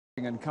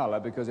in colour,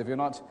 because if you're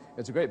not,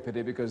 it's a great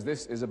pity, because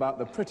this is about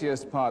the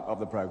prettiest part of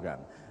the programme.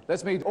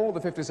 Let's meet all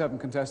the 57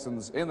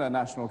 contestants in their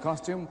national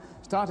costume,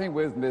 starting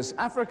with Miss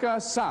Africa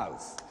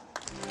South.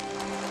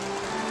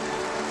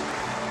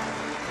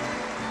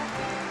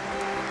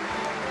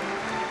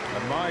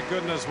 And my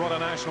goodness, what a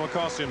national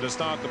costume to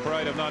start the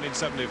parade of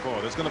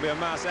 1974. There's going to be a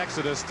mass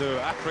exodus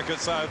to Africa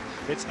South.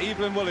 It's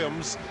Evelyn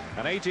Williams,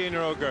 an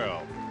 18-year-old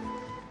girl.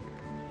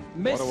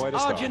 Miss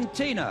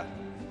Argentina.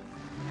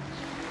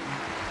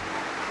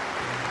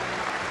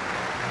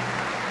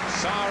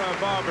 Sara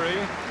Barbary.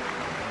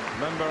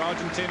 Remember,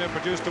 Argentina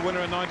produced a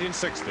winner in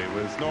 1960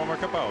 with Norma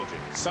Capaldi.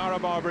 Sara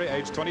Barbary,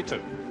 age 22.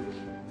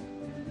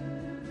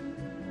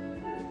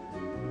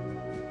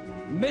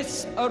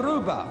 Miss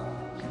Aruba.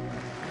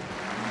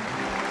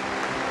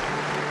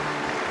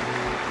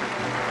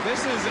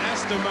 This is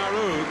Esther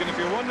Maroug, and if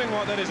you're wondering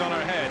what that is on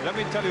her head, let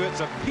me tell you, it's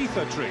a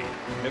pitha tree.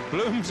 It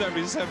blooms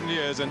every 7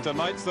 years, and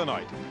tonight's the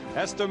night.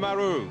 Esther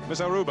Maroug,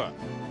 Miss Aruba.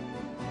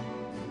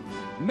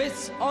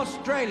 Miss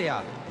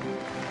Australia.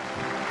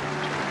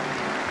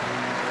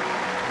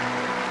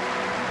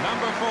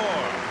 Number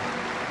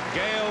 4,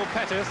 Gail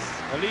Pettis,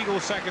 a legal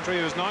secretary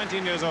who's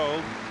 19 years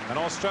old, and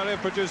Australia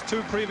produced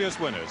 2 previous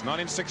winners,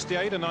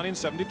 1968 and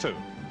 1972.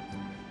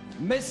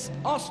 Miss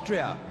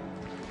Austria.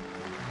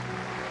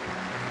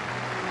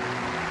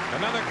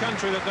 Another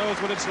country that knows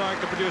what it's like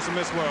to produce a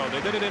Miss World.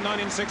 They did it in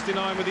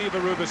 1969 with Eva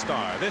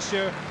Rubinstein. This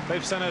year,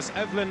 they've sent us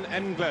Evelyn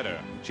Engleder.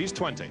 She's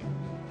 20.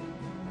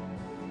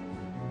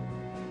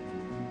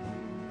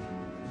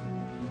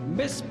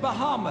 Miss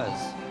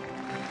Bahamas.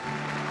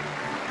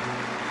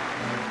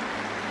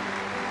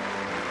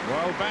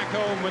 Well, back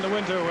home in the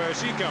winter where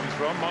she comes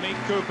from, Monique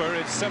Cooper,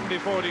 it's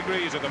 74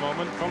 degrees at the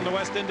moment. From the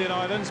West Indian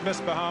Islands, Miss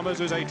Bahamas,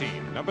 who's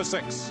 18. Number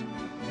 6.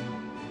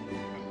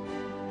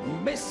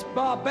 Miss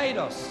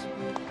Barbados.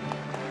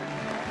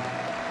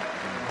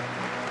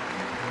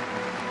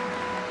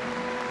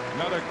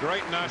 Another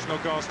great national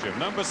costume.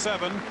 Number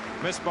 7,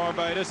 Miss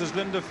Barbados, is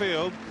Linda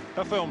Field,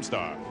 a film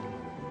star.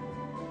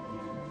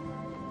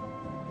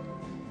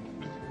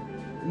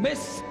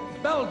 Miss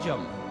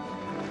Belgium.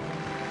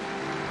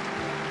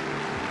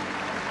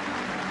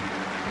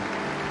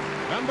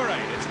 Number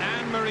 8, it's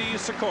Anne-Marie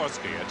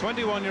Sikorsky, a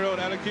 21-year-old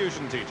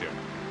elocution teacher.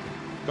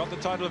 Got the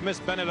title of Miss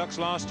Benelux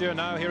last year,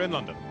 now here in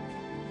London.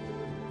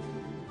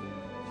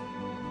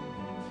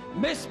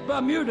 Miss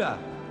Bermuda.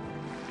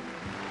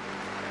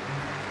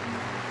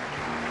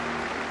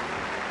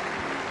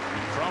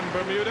 From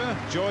Bermuda,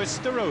 Joyce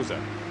DeRosa,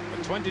 a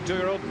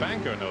 22-year-old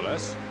banker, no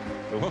less,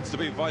 who wants to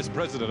be vice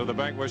president of the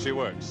bank where she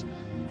works.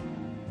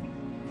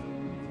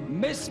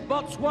 Miss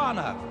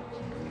Botswana.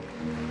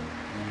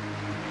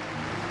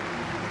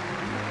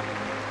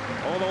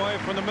 All the way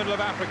from the middle of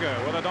Africa,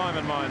 where the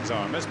diamond mines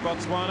are, Miss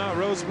Botswana,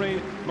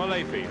 Rosemary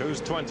Molefe, who's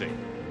 20.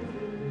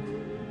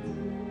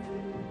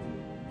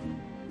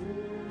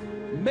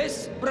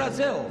 Miss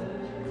Brazil.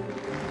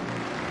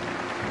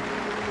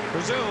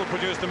 Brazil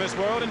produced the Miss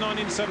World in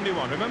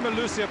 1971. Remember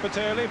Lucia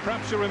Paterli?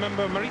 Perhaps you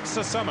remember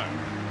Maritza Summer.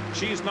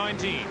 She's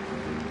 19.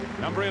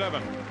 Number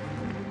 11.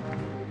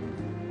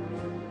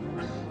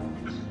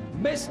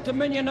 Miss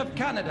Dominion of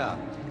Canada.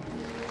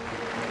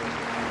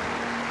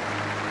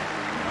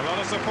 A lot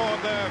of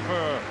support there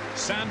for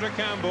Sandra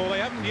Campbell. They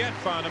haven't yet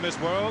found a Miss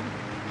World.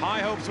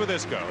 High hopes with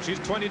this girl. She's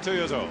 22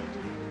 years old.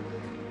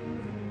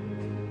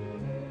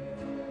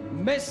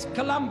 Miss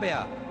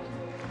Colombia.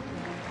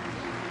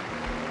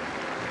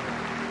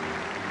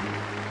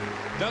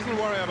 Doesn't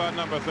worry about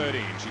number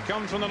 13. She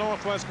comes from the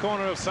northwest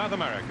corner of South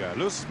America.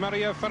 Luz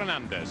Maria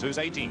Fernandez, who's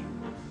 18.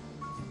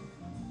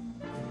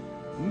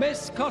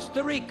 Miss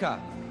Costa Rica.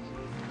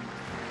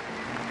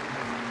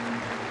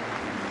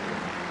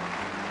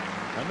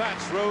 And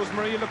that's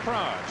Rosemary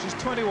Leprage. She's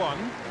 21,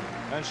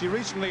 and she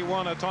recently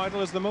won a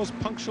title as the most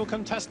punctual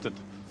contestant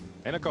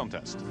in a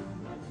contest.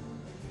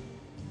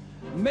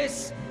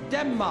 Miss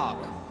Denmark.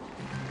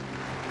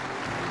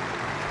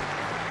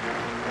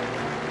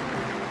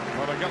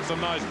 Well, they've got some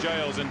nice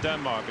jails in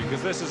Denmark,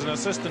 because this is an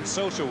assistant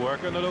social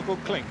worker in the local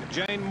clink.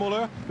 Jane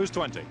Muller, who's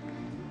 20.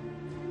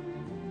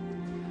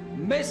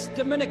 Miss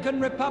Dominican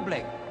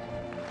Republic.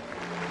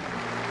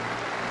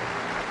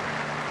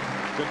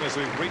 Goodness,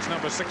 we've reached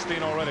number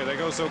 16 already. They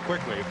go so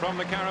quickly. From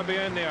the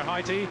Caribbean near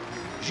Haiti,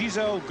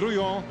 Giselle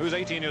Grullon, who's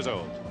 18 years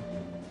old.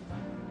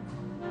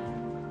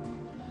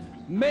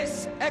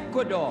 Miss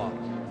Ecuador.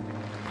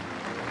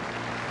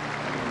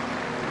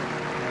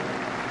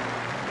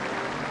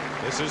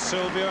 This is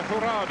Sylvia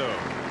Jurado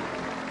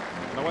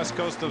on the west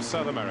coast of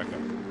South America.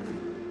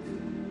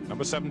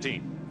 Number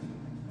 17.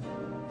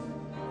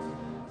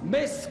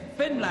 Miss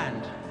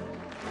Finland.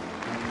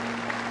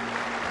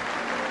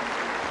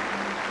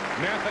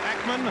 Mertha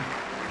Ekman,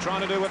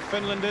 trying to do what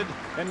Finland did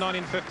in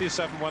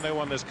 1957 when they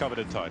won this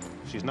coveted title.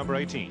 She's number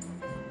 18.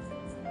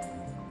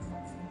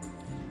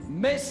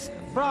 Miss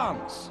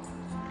France.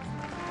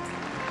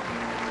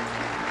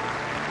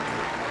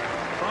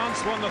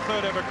 France won the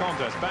 3rd ever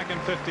contest back in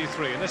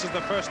 '53, and this is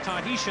the first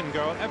Tahitian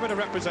girl ever to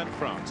represent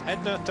France,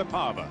 Edna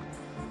Tapava.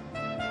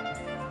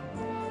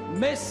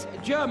 Miss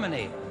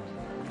Germany.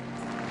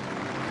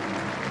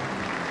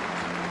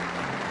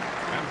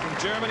 And from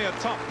Germany, a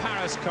top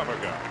Paris cover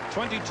girl,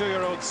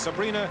 22-year-old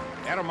Sabrina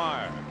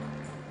Ermeyer.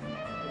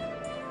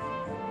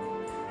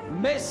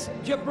 Miss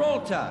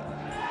Gibraltar.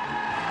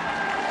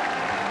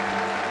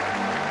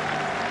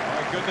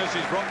 My goodness,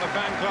 she's brought the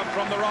fan club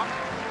from the Rock.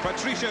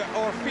 Patricia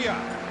Orfia,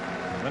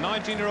 the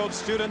 19-year-old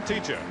student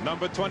teacher,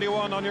 number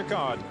 21 on your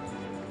card.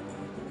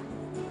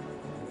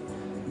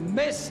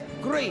 Miss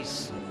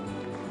Greece.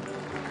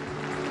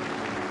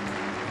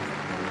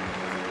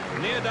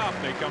 Nia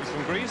Daphne comes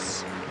from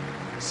Greece,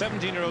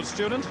 17-year-old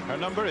student. Her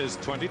number is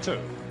 22.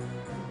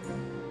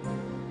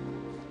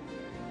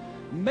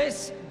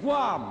 Miss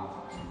Guam.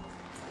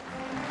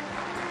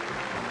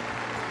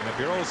 And if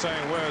you're all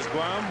saying, where's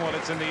Guam? Well,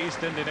 it's in the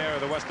East Indian area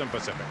of the Western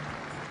Pacific.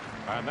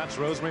 And that's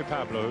Rosemary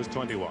Pablo, who's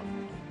 21.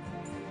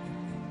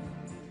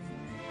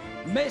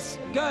 Miss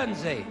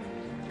Guernsey.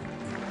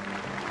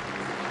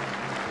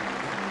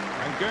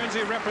 And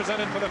Guernsey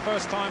represented for the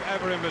first time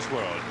ever in Miss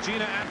World.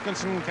 Gina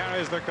Atkinson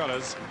carries their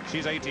colours.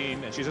 She's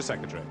 18 and she's a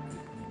secretary.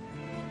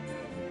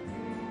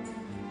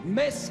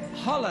 Miss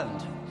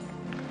Holland.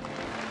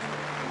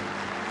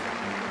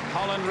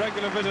 Holland,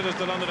 regular visitors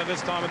to London at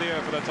this time of the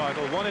year for the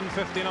title. 1 in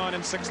 59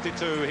 and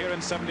 62. Here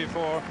in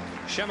 74,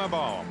 Shema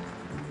Baum.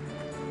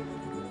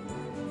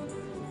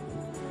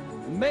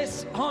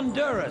 Miss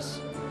Honduras.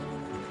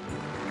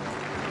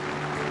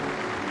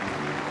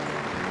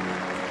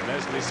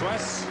 Leslie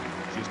Swess,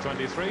 she's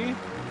 23,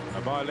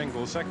 a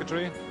bilingual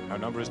secretary. Her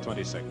number is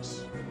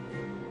 26.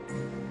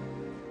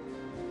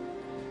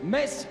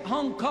 Miss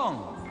Hong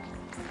Kong.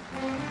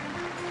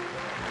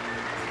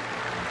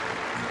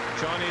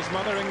 Chinese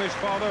mother, English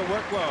father,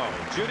 work well.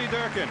 Judy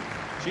Durkin,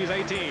 she's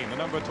 18, the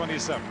number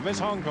 27. Miss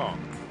Hong Kong.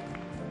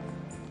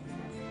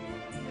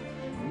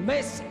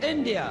 Miss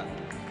India.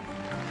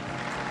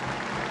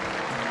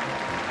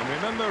 And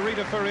remember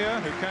Rita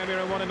Faria, who came here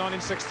and won in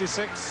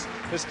 1966?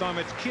 This time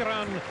it's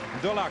Kiran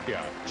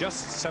Dolakia,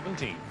 just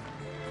 17.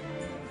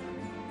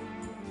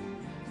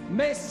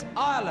 Miss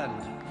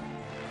Ireland.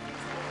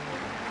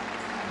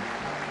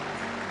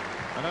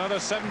 Another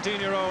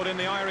 17-year-old in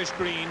the Irish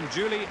green,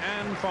 Julie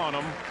Ann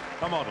Farnham,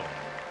 a model.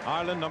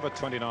 Ireland, number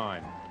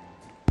 29.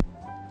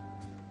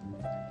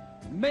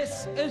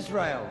 Miss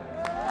Israel.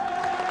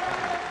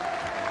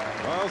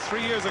 Well,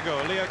 3 years ago,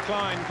 Leah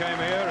Klein came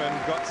here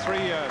and got 3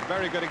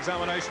 very good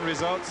examination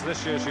results.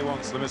 This year she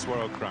wants the Miss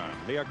World crown.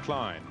 Leah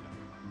Klein.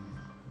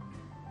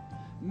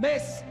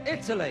 Miss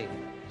Italy.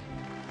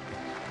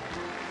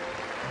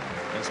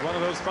 It's one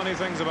of those funny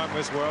things about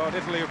Miss World.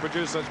 Italy have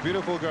produced such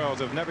beautiful girls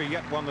who've never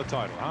yet won the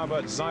title. How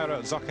about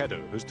Zaira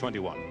Zokedu, who's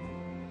 21?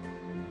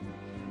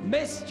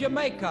 Miss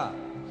Jamaica.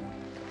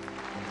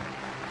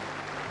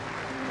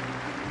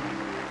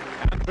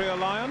 Andrea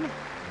Lyon,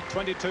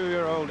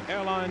 22-year-old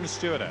airline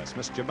stewardess.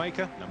 Miss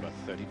Jamaica, number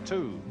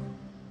 32.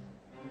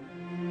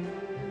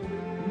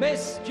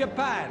 Miss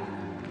Japan.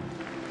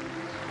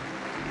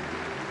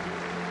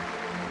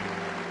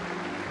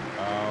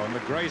 Oh, and the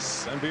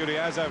grace and beauty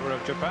as ever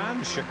of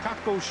Japan,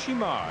 Shikako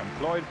Shima,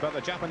 employed by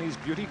the Japanese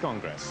Beauty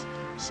Congress.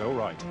 So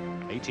right,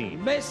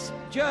 18. Miss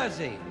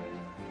Jersey.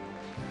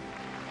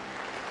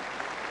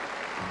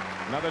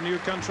 Another new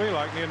country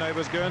like near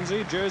neighbours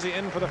Guernsey. Jersey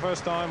in for the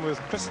first time with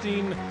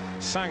Christine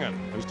Sangen,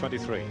 who's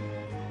 23.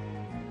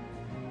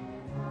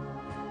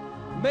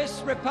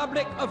 Miss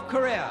Republic of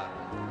Korea.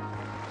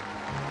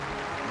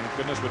 Thank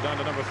goodness we're down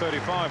to number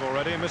 35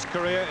 already. Miss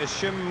Korea is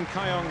Shim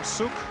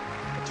Kyung-suk,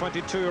 a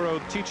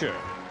 22-year-old teacher.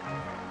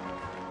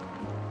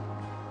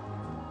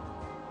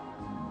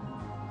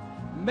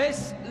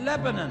 Miss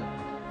Lebanon.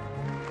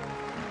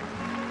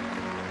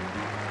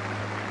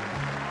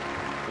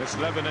 Miss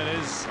Lebanon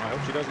is, I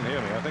hope she doesn't hear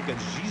me, I think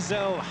it's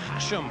Giselle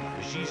Hashim.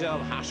 Giselle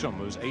Hashim,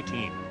 who's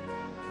 18.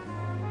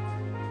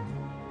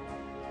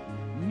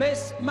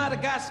 Miss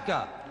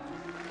Madagascar.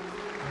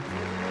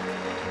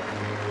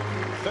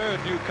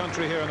 Third new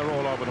country here in the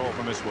Royal Albert Hall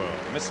for Miss World.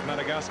 Miss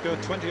Madagascar,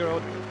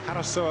 20-year-old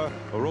Harasoa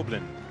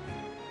Roblin.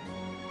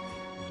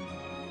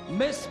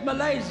 Miss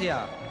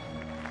Malaysia.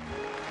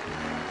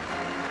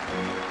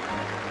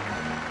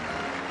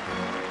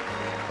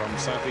 From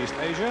Southeast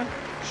Asia,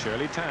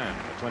 Shirley Tan,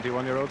 a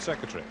 21-year-old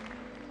secretary.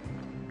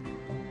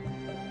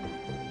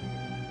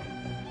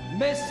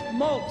 Miss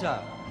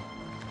Malta.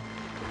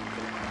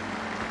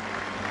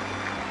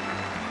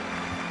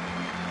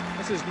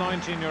 This is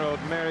 19-year-old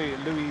Mary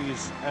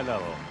Louise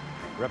Ellel,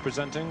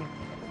 representing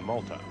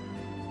Malta.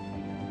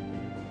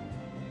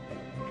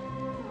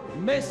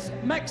 Miss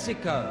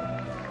Mexico.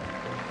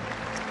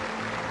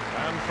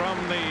 And from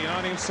the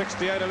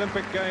 1968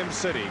 Olympic Games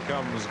city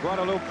comes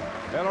Guadalupe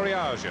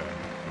Eloriaga,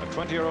 a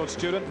 20-year-old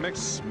student,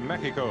 Miss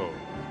Mexico.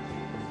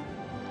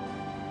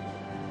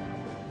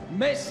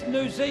 Miss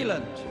New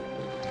Zealand.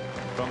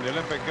 From the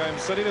Olympic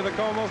Games city to the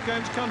Commonwealth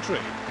Games country,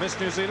 Miss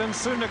New Zealand,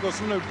 Sue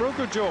Nicholson, who broke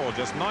her jaw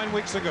just 9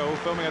 weeks ago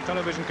filming a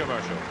television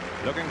commercial.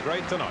 Looking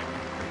great tonight.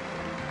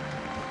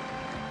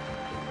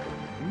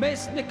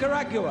 Miss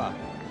Nicaragua.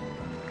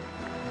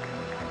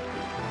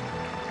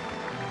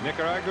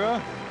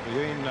 Nicaragua,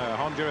 between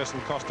Honduras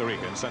and Costa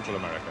Rica in Central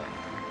America.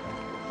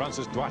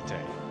 Francis Duarte.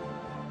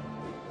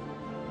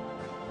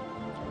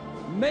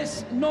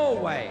 Miss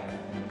Norway.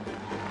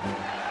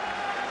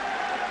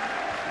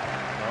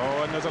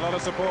 Oh, and there's a lot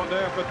of support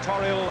there for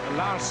Toril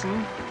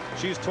Larsen.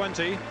 She's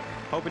 20,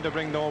 hoping to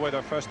bring Norway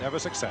their first ever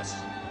success.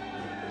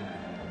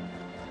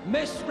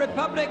 Miss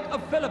Republic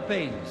of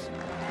Philippines.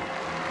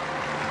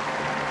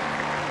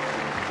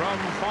 From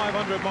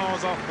 500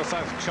 miles off the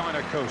South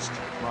China coast.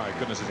 My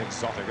goodness, it's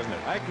exotic, isn't it?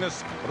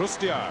 Agnes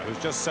Rustia, who's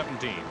just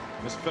 17.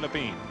 Miss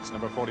Philippines,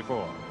 number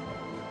 44.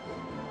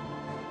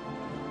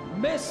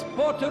 Miss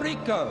Puerto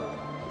Rico.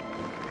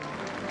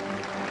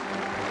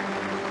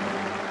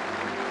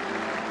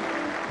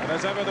 And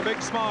as ever, the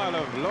big smile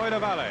of Loida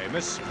Valle,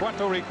 Miss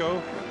Puerto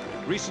Rico,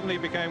 recently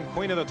became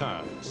Queen of the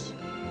Towns.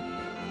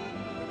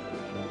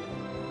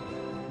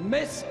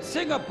 Miss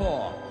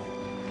Singapore.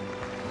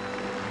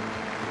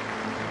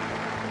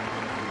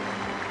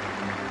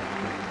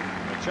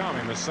 The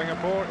charming Miss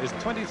Singapore is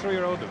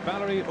 23-year-old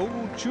Valerie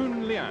Oh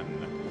Chun Lian.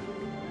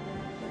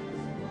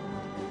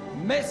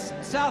 Miss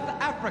South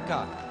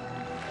Africa.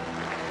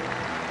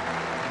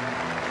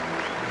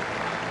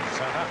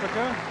 South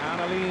Africa,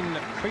 Annalene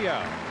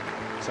Kriel.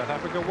 South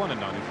Africa won in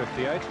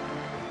 1958.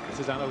 This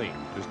is Annalene,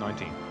 who's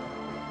 19.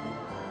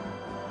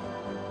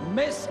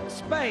 Miss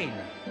Spain.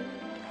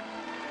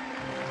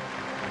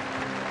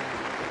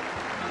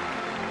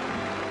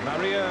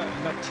 Maria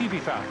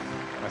Natividad,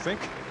 I think,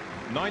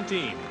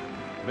 19,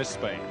 Miss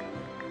Spain.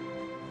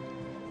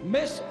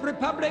 Miss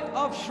Republic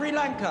of Sri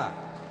Lanka.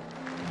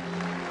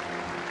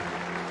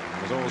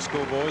 As all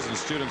schoolboys and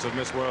students of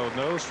Miss World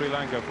know, Sri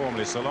Lanka,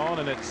 formerly Ceylon,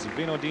 and it's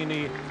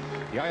Vinodini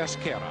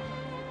Jayasekara.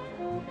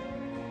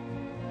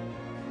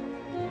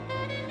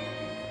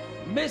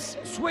 Miss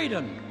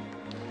Sweden.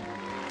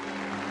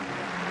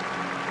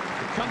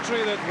 The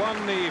country that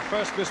won the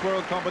first Miss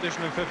World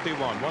competition in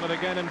 51, won it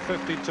again in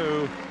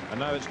 52, and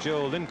now it's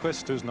Jill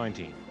Lindquist, who's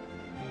 19.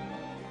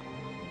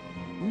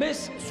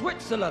 Miss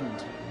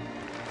Switzerland.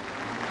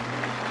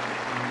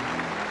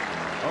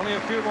 Only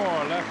a few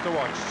more left to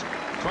watch.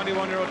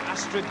 21-year-old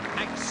Astrid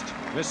Angst,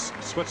 Miss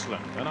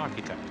Switzerland, an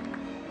architect.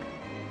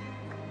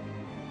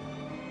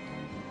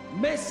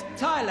 Miss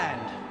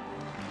Thailand.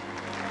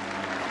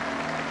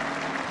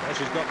 Well,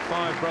 she's got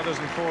 5 brothers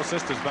and 4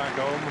 sisters back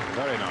home.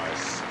 Very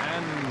nice.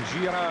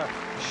 Anjira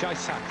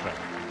Shaisatra,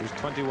 who's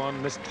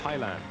 21, Miss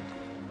Thailand.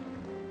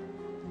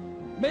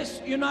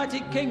 Miss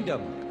United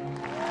Kingdom.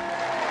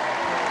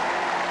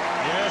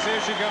 Yes,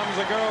 here she comes,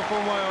 a girl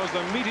from Wales,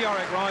 the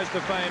meteoric rise to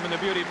fame in the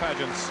beauty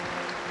pageants.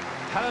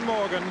 Helen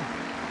Morgan,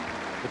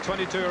 the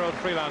 22-year-old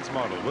freelance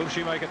model. Will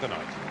she make it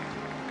tonight?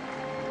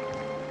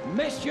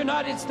 Miss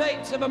United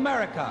States of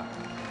America.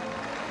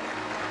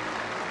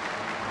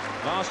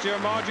 Last year,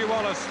 Margie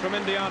Wallace from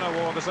Indiana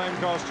wore the same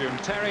costume.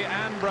 Terry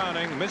Ann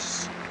Browning,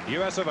 Miss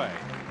US of A.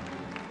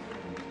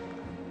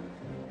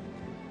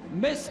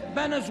 Miss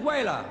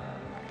Venezuela.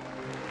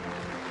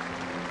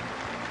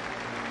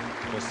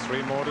 Just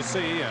 3 more to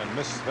see, and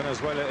Miss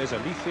Venezuela is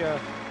Alicia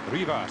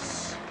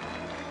Rivas.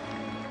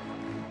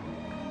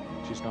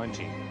 She's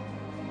 19.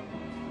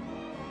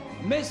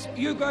 Miss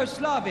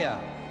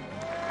Yugoslavia.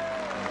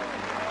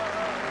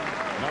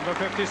 Number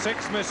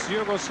 56, Miss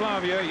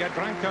Yugoslavia,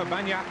 Jadranka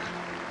Banjak,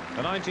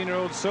 the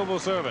 19-year-old civil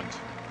servant.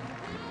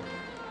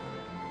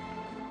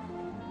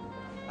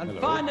 And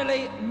Hello.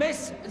 finally,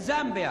 Miss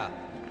Zambia.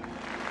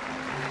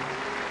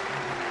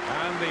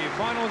 And the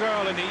final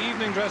girl in the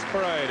evening dress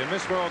parade in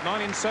Miss World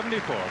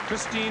 1974,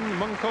 Christine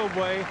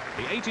Munkobwe,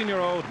 the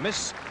 18-year-old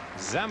Miss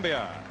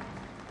Zambia.